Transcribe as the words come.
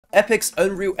Epic's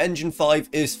Unreal Engine 5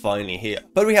 is finally here,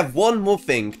 but we have one more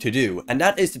thing to do, and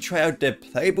that is to try out the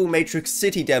playable Matrix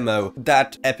City demo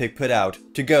that Epic put out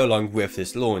to go along with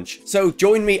this launch. So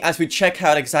join me as we check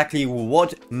out exactly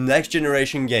what next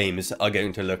generation games are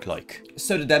going to look like.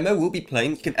 So the demo we'll be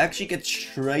playing can actually get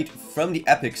straight from the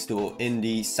Epic store in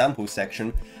the sample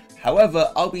section.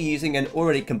 However, I'll be using an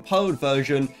already compiled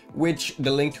version, which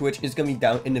the link to which is going to be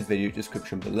down in the video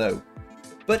description below.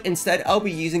 But instead, I'll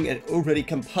be using an already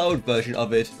compiled version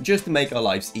of it just to make our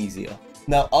lives easier.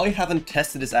 Now, I haven't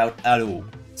tested this out at all,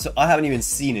 so I haven't even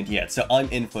seen it yet, so I'm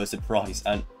in for a surprise,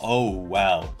 and oh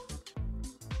wow.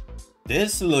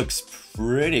 This looks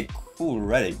pretty cool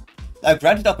already. Now,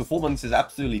 granted, our performance is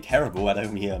absolutely terrible at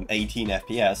only 18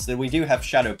 FPS, so we do have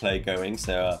shadow play going,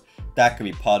 so that could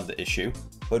be part of the issue.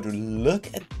 But look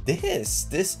at this.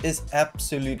 This is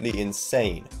absolutely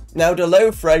insane. Now, the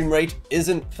low frame rate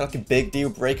isn't like a big deal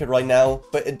breaker right now,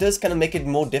 but it does kind of make it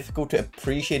more difficult to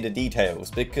appreciate the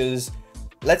details, because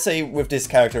let's say with this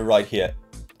character right here,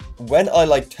 when I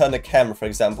like turn the camera, for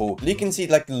example, you can see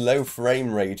like the low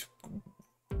frame rate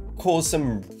cause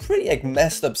some pretty like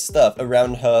messed up stuff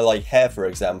around her like hair, for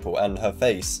example, and her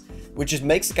face, which just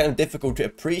makes it kind of difficult to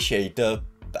appreciate the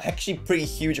actually pretty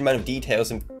huge amount of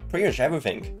details and pretty much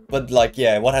everything. But like,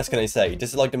 yeah, what else can I say? This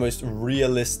is like the most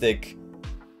realistic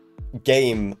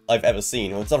game I've ever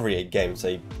seen. Well, it's not really a game, it's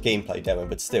a gameplay demo,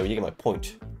 but still, you get my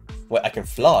point. Where I can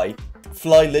fly.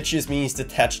 Fly literally just means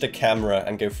detach the camera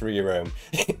and go through your room.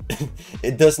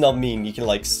 It does not mean you can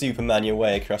like Superman your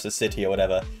way across a city or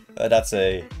whatever. That's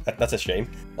a shame.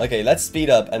 Okay, let's speed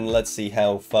up and let's see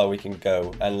how far we can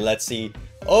go. And let's see.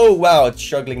 Oh wow, it's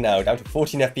struggling now, down to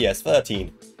 14 FPS,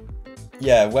 13.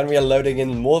 Yeah, when we are loading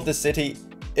in more of the city,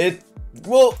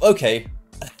 well, okay.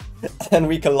 And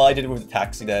we collided with the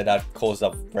taxi there, that caused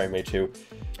our frame rate to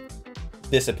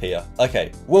disappear.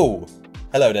 Okay, whoa.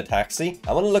 Hello there, taxi.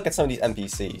 I want to look at some of these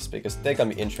NPCs, because they're going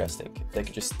to be interesting. They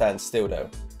could just stand still, though.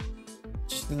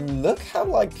 Just look how,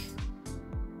 like...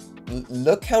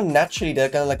 Look how naturally they're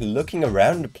kind of, like, looking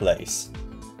around the place.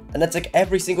 And that's, like,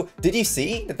 every single... Did you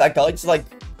see that guy just, like,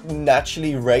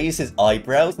 naturally raise his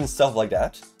eyebrows and stuff like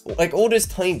that? Like, all those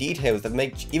tiny details that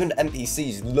make even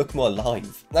NPCs look more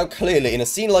alive. Now, clearly, in a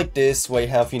scene like this, where you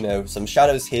have, you know, some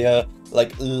shadows here,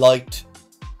 like, light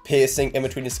piercing in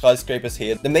between the skyscrapers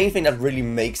here, the main thing that really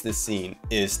makes this scene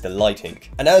is the lighting.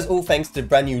 And that is all thanks to the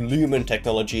brand new Lumen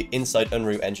technology inside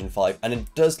Unreal Engine 5, and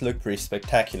it does look pretty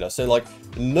spectacular. So, like,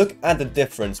 look at the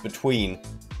difference between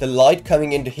the light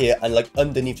coming into here and, like,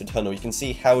 underneath the tunnel. You can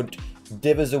see how it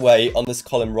divers away on this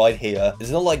column right here.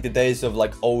 It's not like the days of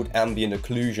like old ambient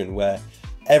occlusion where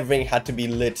everything had to be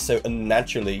lit so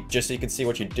unnaturally just so you could see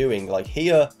what you're doing. Like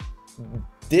here,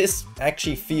 this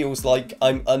actually feels like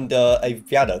I'm under a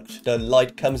viaduct. The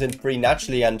light comes in pretty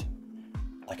naturally and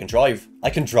I can drive. I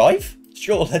can drive?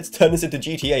 Sure, let's turn this into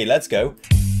GTA, let's go.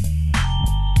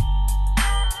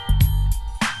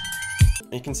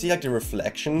 You can see like the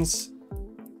reflections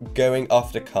going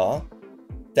off the car.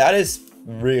 That is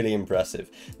really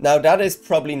impressive. Now that is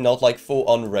probably not like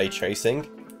full-on ray tracing,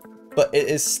 but it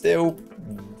is still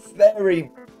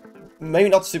very, maybe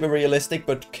not super realistic,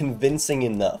 but convincing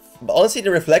enough. But honestly,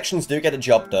 the reflections do get the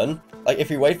job done. Like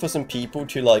if you wait for some people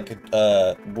to like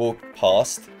walk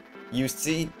past, you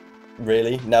see,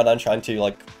 really, now that I'm trying to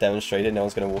like demonstrate it, no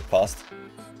one's gonna walk past.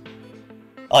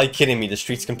 Are you kidding me? The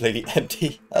street's completely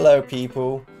empty. Hello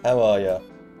people, how are ya?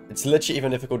 It's literally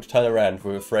even difficult to turn around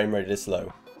with a frame rate this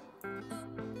low.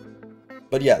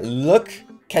 But yeah, look,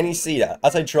 can you see that?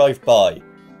 As I drive by,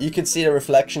 you can see the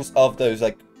reflections of those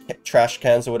like trash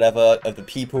cans or whatever, of the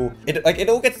people. It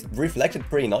all gets reflected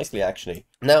pretty nicely actually.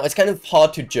 Now, it's kind of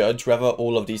hard to judge whether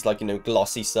all of these like, you know,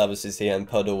 glossy surfaces here and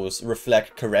puddles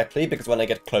reflect correctly, because when I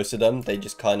get close to them, they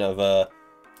just kind of,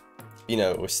 you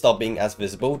know, stop being as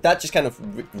visible. That's just kind of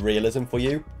realism for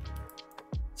you.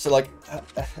 So like,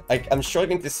 I'm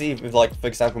struggling to see if like, for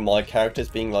example, my character's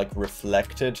being like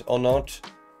reflected or not.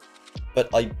 But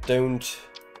I don't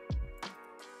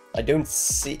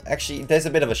see, actually, there's a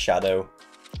bit of a shadow.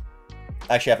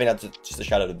 Actually, I think that's just a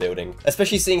shadow of the building.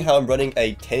 Especially seeing how I'm running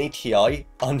a 1080 Ti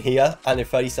on here and a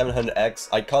 3700X,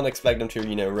 I can't expect them to,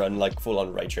 you know, run like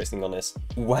full-on ray tracing on this.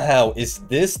 Wow, is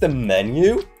this the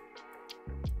menu?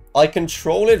 I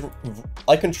control it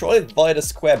via the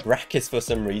square brackets for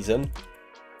some reason.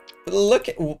 But look,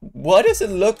 why does it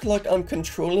look like I'm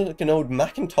controlling like an old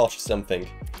Macintosh or something?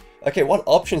 Okay, what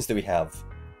options do we have?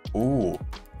 Ooh.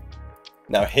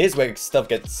 Now here's where stuff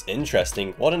gets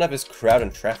interesting. What on earth is crowd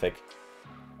and traffic?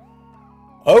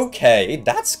 Okay,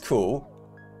 that's cool.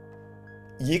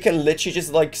 You can literally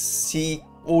just like see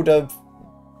all the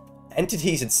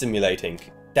entities it's simulating.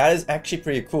 That is actually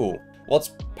pretty cool.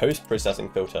 What's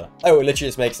post-processing filter? Oh, it literally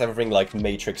just makes everything like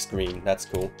matrix green. That's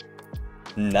cool.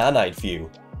 Nanite view.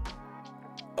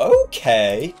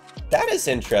 Okay, that is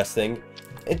interesting.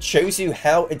 It shows you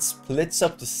how it splits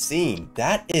up the scene.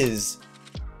 That is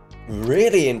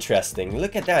really interesting.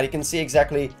 Look at that. You can see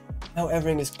exactly how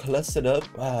everything is clustered up.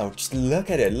 Wow, just look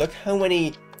at it. Look how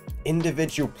many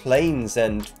individual planes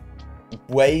and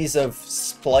ways of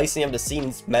splicing up the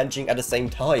scenes managing at the same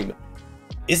time.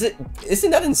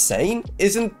 Isn't that insane?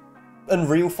 Isn't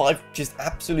Unreal 5 just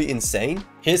absolutely insane?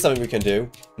 Here's something we can do.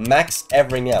 Max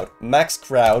everything out. Max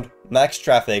crowd, max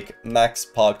traffic, max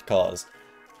parked cars.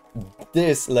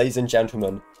 This, ladies and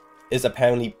gentlemen, is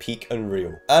apparently peak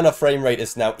Unreal. And our frame rate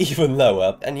is now even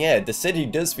lower. And yeah, the city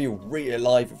does feel really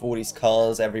alive with all these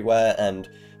cars everywhere and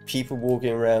people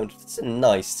walking around. It's a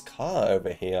nice car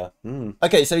over here.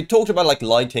 Okay, so we talked about like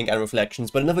lighting and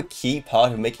reflections, but another key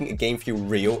part of making a game feel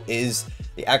real is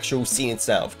the actual scene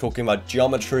itself, talking about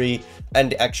geometry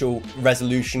and the actual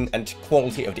resolution and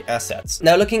quality of the assets.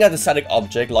 Now, looking at the static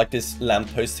object like this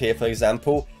lamppost here, for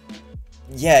example,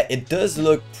 yeah, it does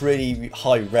look pretty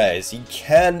high res. You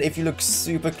can, if you look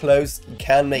super close, you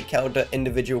can make out the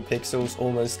individual pixels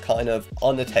almost kind of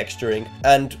on the texturing.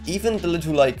 And even the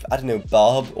little, like, I don't know,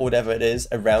 barb or whatever it is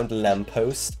around the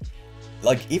lamppost,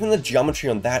 like, even the geometry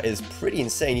on that is pretty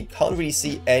insane. You can't really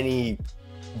see any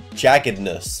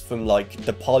jaggedness from like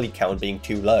the poly count being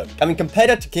too low. I mean, compare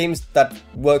that to games that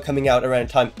were coming out around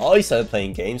the time I started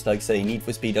playing games, like say Need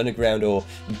for Speed Underground or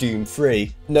Doom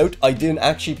 3. Note, I didn't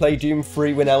actually play Doom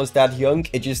 3 when I was that young,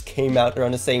 it just came out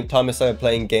around the same time I started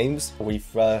playing games. We've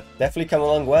definitely come a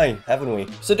long way, haven't we?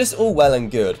 So this is all well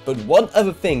and good, but one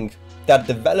other thing that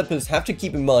developers have to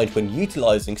keep in mind when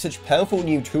utilizing such powerful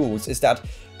new tools is that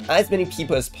as many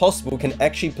people as possible can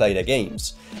actually play their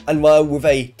games. And while with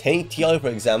a 1080 Ti, for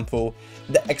example,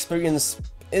 the experience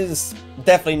is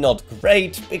definitely not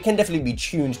great, it can definitely be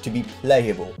tuned to be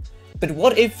playable. But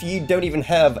what if you don't even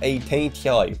have a 1080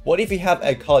 Ti? What if you have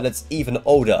a card that's even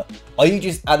older? Are you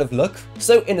just out of luck?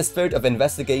 So in the spirit of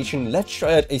investigation, let's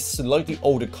try out a slightly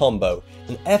older combo,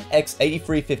 an FX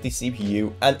 8350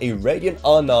 CPU and a Radeon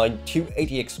R9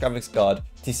 280X graphics card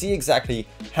to see exactly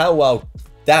how well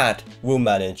that will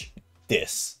manage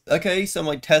this. Okay, so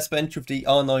my test bench with the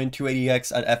R9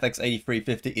 280X and FX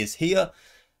 8350 is here.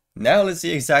 Now let's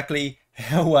see exactly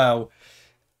how well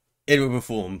it will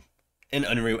perform in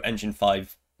Unreal Engine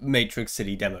 5 Matrix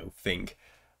City demo thing.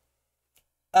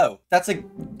 Oh, that's a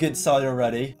good sign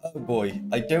already. Oh boy,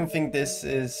 I don't think this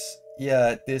is...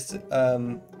 yeah, this...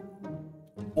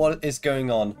 what is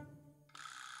going on?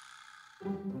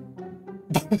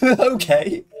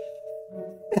 Okay.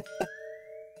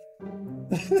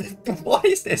 What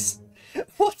is this?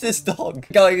 What's this dog?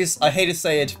 Guys, I hate to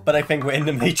say it, but I think we're in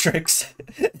the Matrix.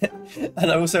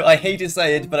 And also, I hate to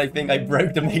say it, but I think I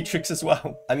broke the Matrix as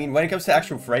well. I mean, when it comes to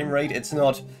actual frame rate, it's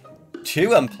not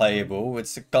too unplayable.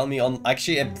 It's got me on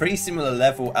actually a pretty similar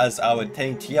level as our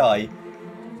 1080 Ti.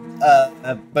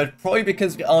 But probably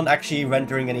because we aren't actually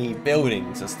rendering any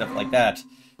buildings or stuff like that.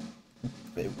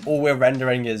 All we're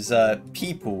rendering is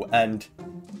people and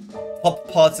top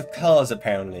parts of cars,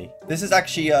 apparently. This is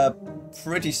actually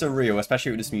pretty surreal,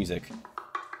 especially with this music.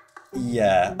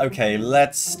 Yeah, okay,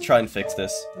 let's try and fix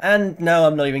this. And now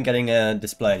I'm not even getting a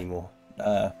display anymore.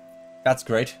 That's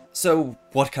great. So,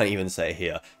 what can I even say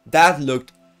here? That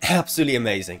looked absolutely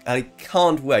amazing, and I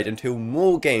can't wait until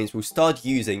more games will start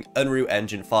using Unreal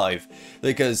Engine 5,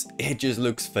 because it just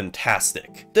looks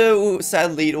fantastic. Though,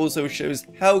 sadly, it also shows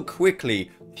how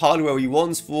quickly hardware we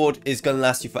once thought is gonna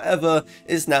last you forever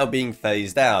is now being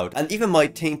phased out. And even my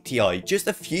 1080 Ti, just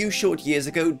a few short years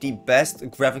ago, the best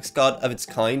graphics card of its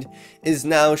kind, is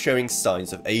now showing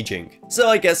signs of aging. So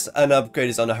I guess an upgrade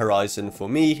is on the horizon for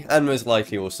me, and most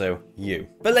likely also you.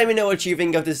 But let me know what you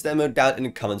think of this demo down in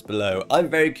the comments below. I'm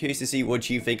very curious to see what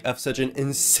you think of such an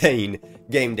insane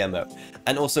game demo.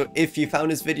 And also, if you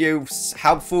found this video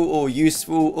helpful or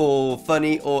useful or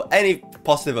funny or any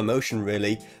positive emotion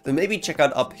really, then maybe check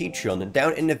out our Patreon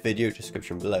down in the video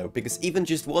description below, because even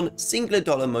just one singular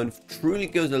dollar a month truly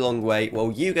goes a long way,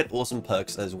 while you get awesome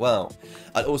perks as well.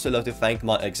 I'd also love to thank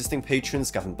my existing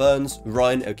patrons Gavin Burns,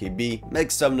 Ryan OKB,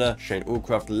 Meg Sumner, Shane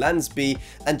Allcroft, Lansby,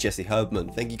 and Jesse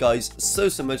Herbman. Thank you guys so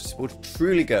much, support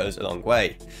truly goes a long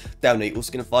way. Down there you're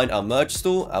also going to find our merch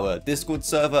store, our Discord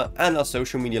server, and our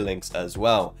social media links as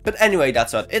well. But anyway,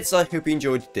 that's about it, so I hope you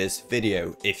enjoyed this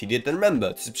video. If you did, then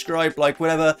remember to subscribe, like,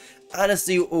 whatever, and I'll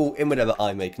see you all in whatever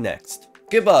I make next.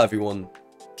 Goodbye everyone,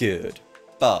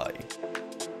 goodbye.